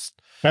guitarist.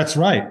 That's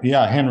right.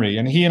 Yeah. Henry.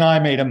 And he and I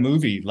made a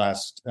movie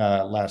last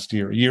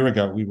year, a year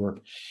ago.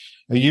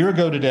 A year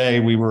ago today,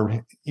 we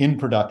were in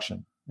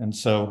production. And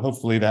so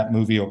hopefully that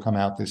movie will come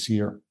out this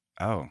year.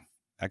 Oh,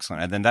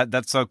 excellent. And then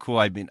that's so cool.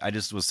 I mean, I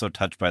just was so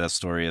touched by the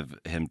story of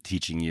him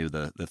teaching you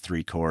the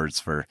 3 chords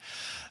for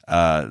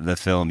the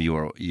film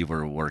you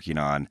were working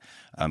on,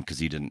 because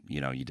you didn't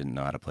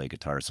know how to play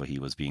guitar. So he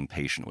was being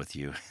patient with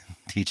you,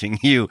 teaching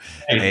you.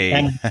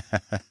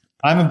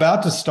 I'm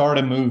about to start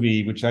a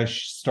movie, which I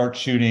start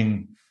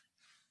shooting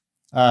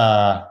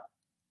a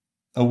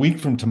week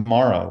from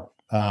tomorrow.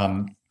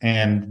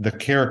 And the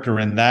character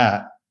in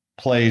that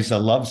plays a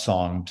love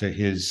song to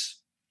his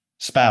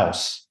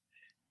spouse.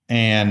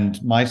 And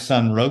my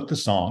son wrote the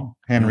song.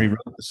 Henry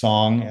wrote the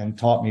song and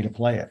taught me to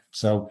play it.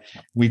 So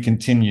we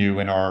continue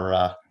in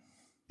our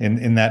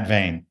in that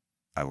vein.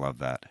 I love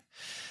that.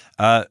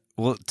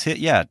 Well,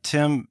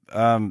 Tim,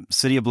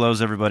 City of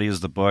Blows, everybody, is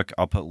the book.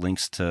 I'll put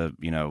links to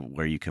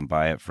where you can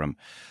buy it from,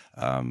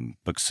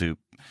 Book Soup,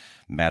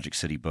 Magic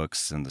City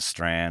Books, and the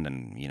Strand,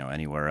 and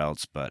anywhere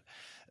else. But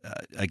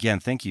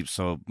again, thank you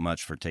so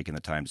much for taking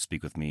the time to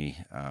speak with me.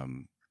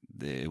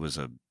 It was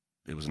an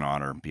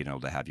honor being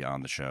able to have you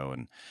on the show,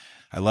 and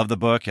I love the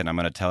book, and I'm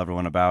going to tell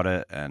everyone about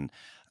it. And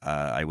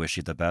I wish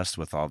you the best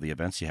with all the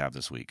events you have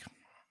this week.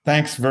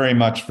 Thanks very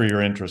much for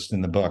your interest in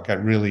the book.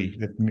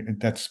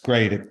 That's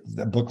great.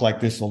 A book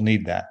like this will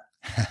need that.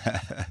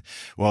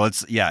 Well,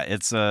 it's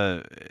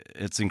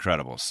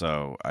incredible.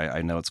 So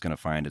I know it's going to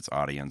find its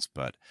audience,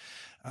 but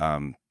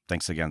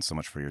thanks again so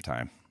much for your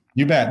time.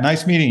 You bet.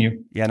 Nice meeting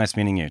you. Yeah, nice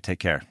meeting you. Take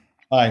care.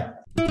 Bye.